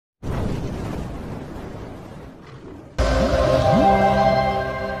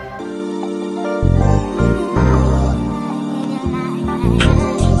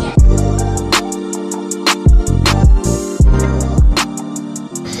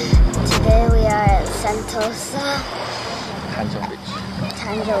Sentosa, Tanjong Beach.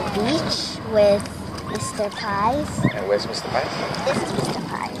 Tanjong Beach with Mr. Pies. And where's Mr. Pies? This is Mr.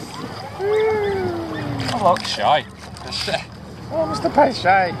 Pies. Oh, look, shy. Oh, Mr. Pies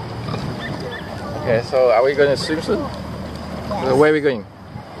shy. Okay, so are we going to swim soon? Yes. Where are we going?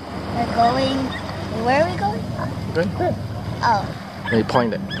 We're going. Where are we going? We're going there. Oh. You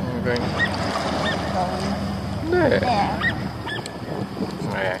point it. We're going there. There.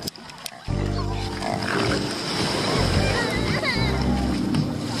 There.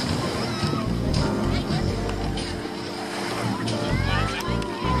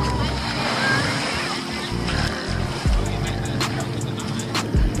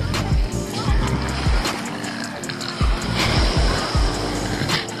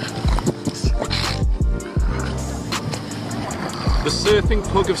 The surfing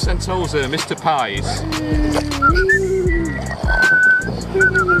pug of Sentosa, Mr. Pies.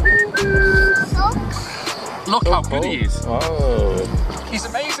 Look how good he is. Oh. He's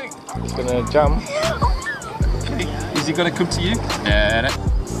amazing. He's gonna jump. Okay. Is he gonna come to you?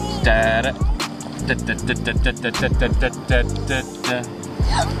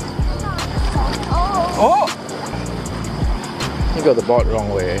 Oh! You got the board wrong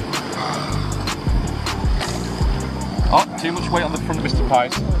way. Oh, too much weight on the front, Mr.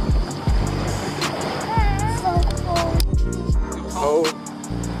 Pies. So cold. Oh.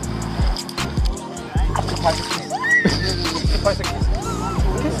 Mr. Pies a kiss. Mr. Pies a kiss.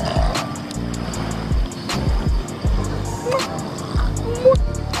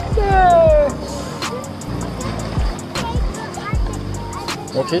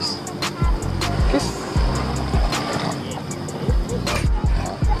 No kiss? Kiss.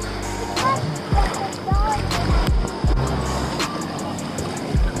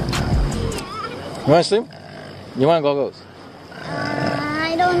 You want to swim? You want goggles?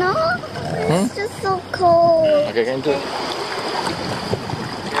 I don't know. It's just so cold. Okay, can you do it?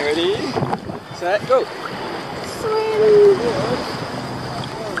 Okay, ready? Set, go! Swim.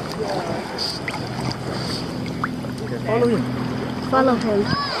 Okay, follow him. Follow him.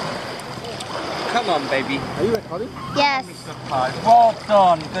 Come on, baby. Are you recording? Yes. Mr. Pies. Well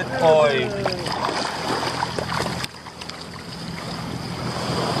done, good boy.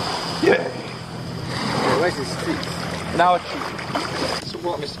 Yeah. Okay, where's his treat? Now a treat. So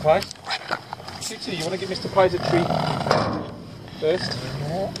what, Mr. Pies? You want to give Mr. Pies a treat first?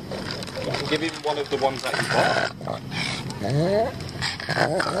 You can give him one of the ones that you bought.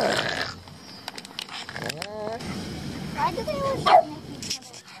 Why do they always make me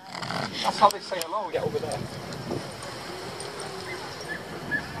That's how they say hello. Get over there.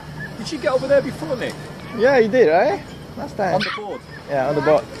 Did you get over there before, Nick? Yeah, you did, right? Last time. On the board? Yeah, on the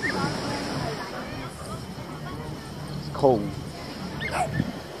board. It's cold.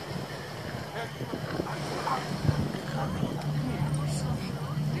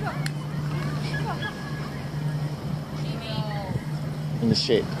 In the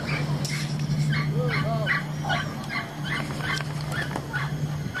shade.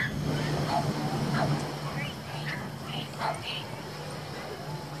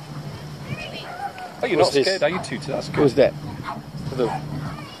 Oh, you're What's not this? scared, are you, Tutor? That's good. Who's that?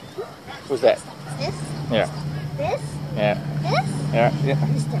 Who's that? This? Yeah. This? Yeah. This? Yeah. Yeah.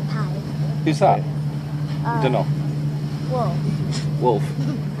 Mr. Pie. Who's that? Don't know. Wolf. Wolf.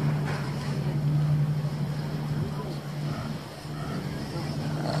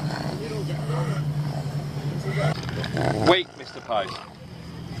 Wait, Mr. Pies.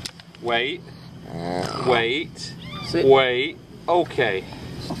 Wait. Wait. Sit. Wait. Okay.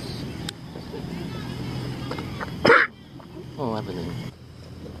 Oh, what happening?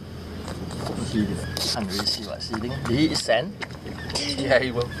 He can't really see what's eating. Did he eat sand? Yeah,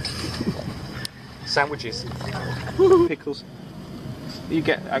 he will. Sandwiches. Pickles. You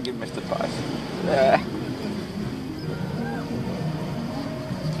get. I'll give Mr. Pies.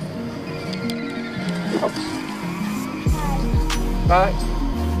 Bye.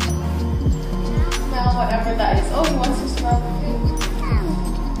 Smell whatever that is. Oh, he wants to smell the food.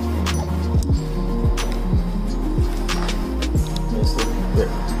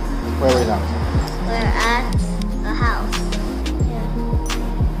 Where are we now? We're at a house. Yeah.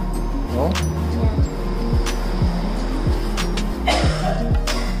 No?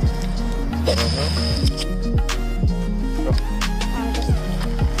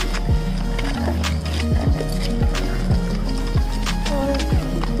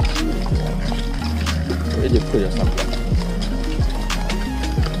 Where did you put your sunblock?